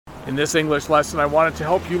In this English lesson, I wanted to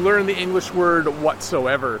help you learn the English word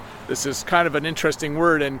whatsoever. This is kind of an interesting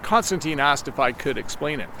word, and Constantine asked if I could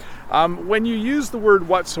explain it. When you use the word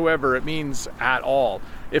whatsoever, it means at all.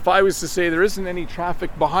 If I was to say there isn't any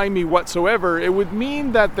traffic behind me whatsoever, it would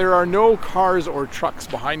mean that there are no cars or trucks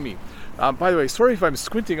behind me. By the way, sorry if I'm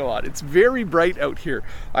squinting a lot. It's very bright out here.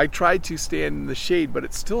 I tried to stand in the shade, but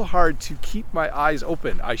it's still hard to keep my eyes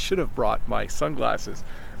open. I should have brought my sunglasses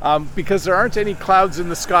because there aren't any clouds in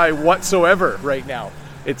the sky whatsoever right now.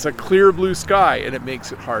 It's a clear blue sky, and it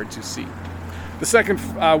makes it hard to see. The second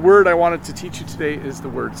word I wanted to teach you today is the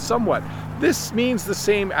word somewhat. This means the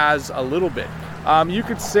same as a little bit. You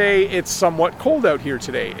could say it's somewhat cold out here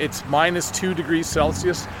today. It's -2 degrees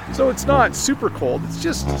Celsius, so it's not super cold. It's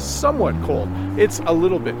just somewhat cold. It's a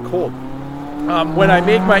little bit cold. When I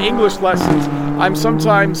make my English lessons, I'm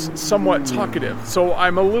sometimes somewhat talkative, so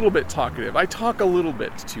I'm a little bit talkative. I talk a little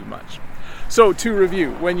bit too much. So to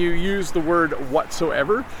review, when you use the word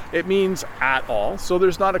whatsoever, it means at all. So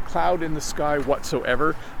there's not a cloud in the sky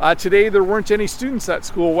whatsoever. Today there weren't any students at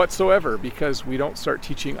school whatsoever because we don't start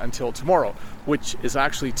teaching until tomorrow, which is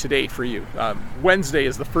actually today for you. Wednesday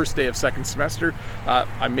is the first day of second semester.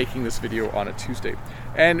 I'm making this video on a Tuesday.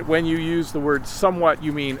 And when you use the word somewhat,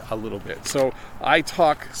 you mean a little bit. So I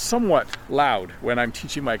talk somewhat loud when I'm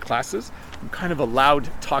teaching my classes. I'm kind of a loud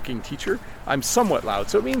talking teacher. I'm somewhat loud,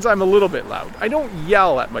 so it means I'm a little bit loud. I don't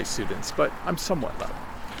yell at my students, but I'm somewhat loud.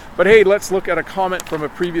 But hey, let's look at a comment from a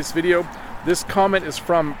previous video. This comment is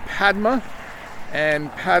from Padma,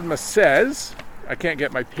 and Padma says, I can't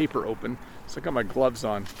get my paper open, so I got my gloves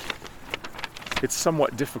on. It's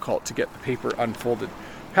somewhat difficult to get the paper unfolded.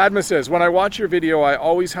 Padma says, when I watch your video, I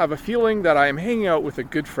always have a feeling that I am hanging out with a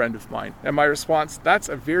good friend of mine. And my response, that's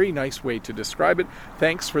a very nice way to describe it.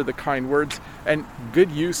 Thanks for the kind words and good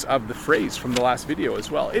use of the phrase from the last video as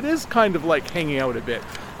well. It is kind of like hanging out a bit.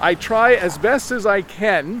 I try as best as I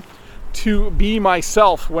can to be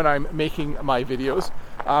myself when I'm making my videos.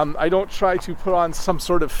 I don't try to put on some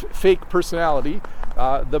sort of fake personality.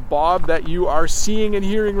 The Bob that you are seeing and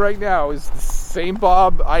hearing right now is the same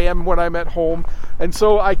Bob I am when I'm at home. And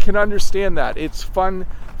so I can understand that. It's fun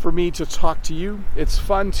for me to talk to you. It's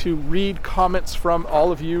fun to read comments from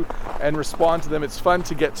all of you and respond to them. It's fun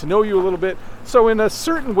to get to know you a little bit. So in a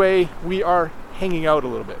certain way, we are hanging out a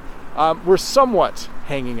little bit. We're somewhat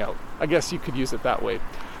hanging out. I guess you could use it that way.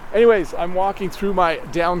 Anyways, I'm walking through my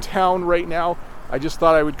downtown right now. I just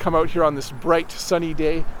thought I would come out here on this bright, sunny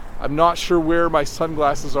day. I'm not sure where my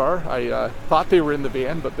sunglasses are. I thought they were in the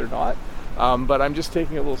van, but they're not. But I'm just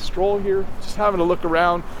taking a little stroll here, just having a look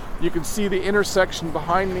around. You can see the intersection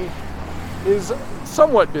behind me is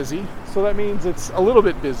somewhat busy, so that means it's a little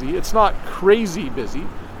bit busy. It's not crazy busy,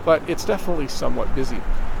 but it's definitely somewhat busy.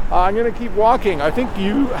 I'm going to keep walking. I think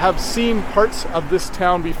you have seen parts of this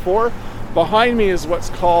town before. Behind me is what's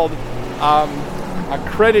called a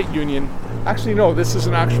credit union. Actually, no, this is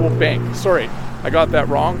an actual bank. Sorry, I got that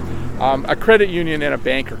wrong. A credit union and a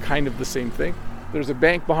bank are kind of the same thing. There's a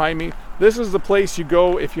bank behind me. This is the place you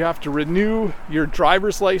go if you have to renew your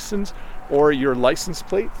driver's license or your license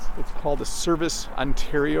plates. It's called a Service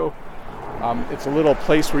Ontario. It's a little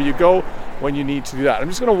place where you go when you need to do that. I'm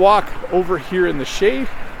just going to walk over here in the shade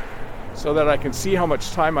so that I can see how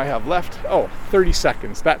much time I have left. Oh, 30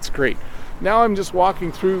 seconds. That's great. Now I'm just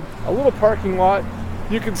walking through a little parking lot.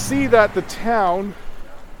 You can see that the town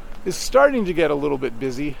is starting to get a little bit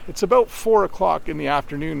busy. It's about 4 o'clock in the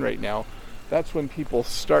afternoon right now. That's when people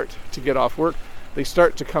start to get off work. They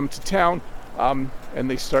start to come to town and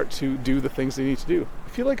they start to do the things they need to do. I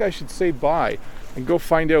feel like I should say bye and go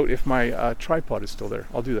find out if my tripod is still there.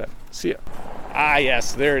 I'll do that. See ya. Ah,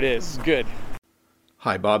 yes, there it is. Good.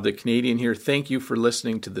 Hi, Bob the Canadian here. Thank you for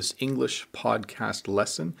listening to this English podcast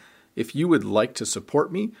lesson. If you would like to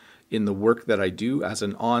support me in the work that I do as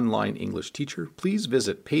an online English teacher, please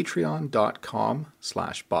visit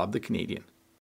patreon.com/Bob the Canadian.